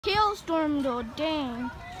hailstorm though, dang.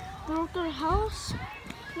 Broke our house.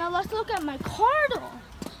 Now let's look at my car though.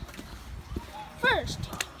 First,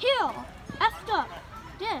 hail, effed up.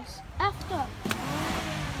 This, effed up.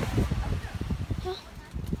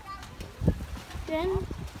 Then,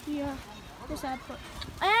 yeah, this I put.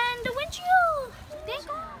 And the windshield! Thank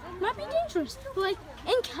God. Might be dangerous. But like,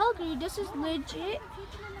 in Calgary, this is legit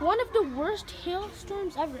one of the worst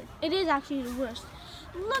hailstorms ever. It is actually the worst.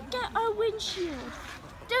 Look at our windshield.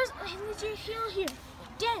 There's a legit hail here.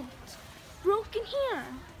 Dent. Broken here.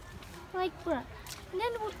 Like, bruh. And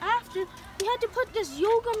then after, we had to put this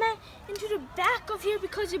yoga mat into the back of here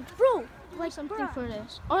because it broke. Like something for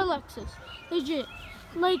this. Or Lexus. Legit.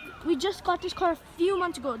 Like, we just got this car a few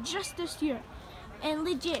months ago. Just this year. And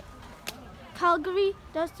legit. Calgary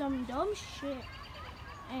does some dumb shit.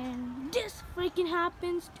 And this freaking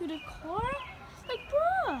happens to the car? Like,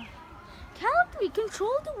 bruh. Calgary,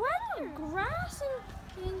 control the weather. Grass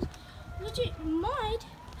and things. Legit, mud.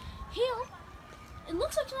 Hail. It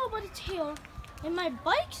looks like snow, but it's hail. And my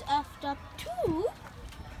bike's effed up too.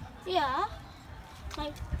 Yeah.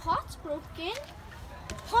 My pot's broken.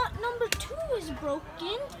 Pot number 2 is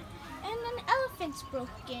broken. And an elephant's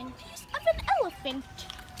broken. Piece of an elephant.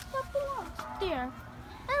 That belongs there.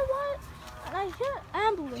 And what? And I hear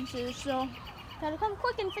ambulances, so gotta come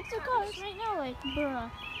quick and fix the cars right now. Like, bruh.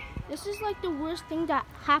 This is like the worst thing that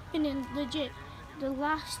happened in legit the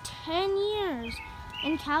last 10 years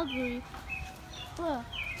in Calgary. Bruh,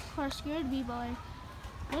 car scared me, but like,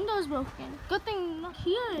 window's broken. Good thing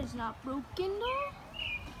here is not broken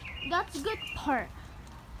though. That's the good part.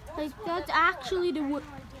 Like, that's actually the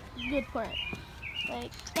good part.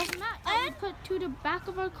 Like, that's not. And put to the back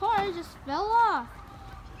of our car just fell off.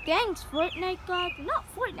 Thanks, Fortnite God. Not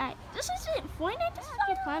Fortnite. This isn't Fortnite. This is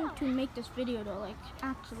how I plan to make this video though. Like,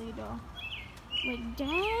 actually though. Like,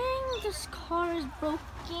 dang, this car is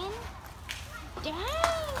broken. Dang,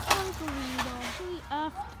 Calgary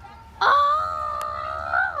though.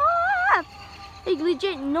 Like,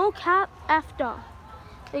 legit, no cap, effed up.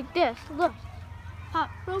 Like this, look. Pot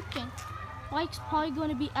broken. Bike's probably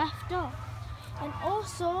gonna be effed up. And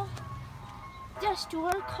also, this to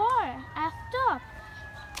our car, effed up.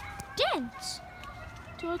 Dents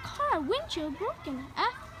to our car, windshield broken,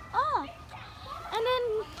 effed up. And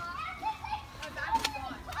then,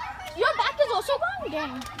 your back is also gone,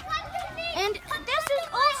 dang. And this is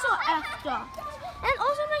also effed up. And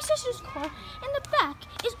also my sister's car in the back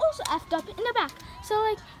is also effed up in the back. So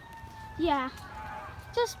like, yeah,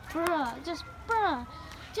 just bruh, just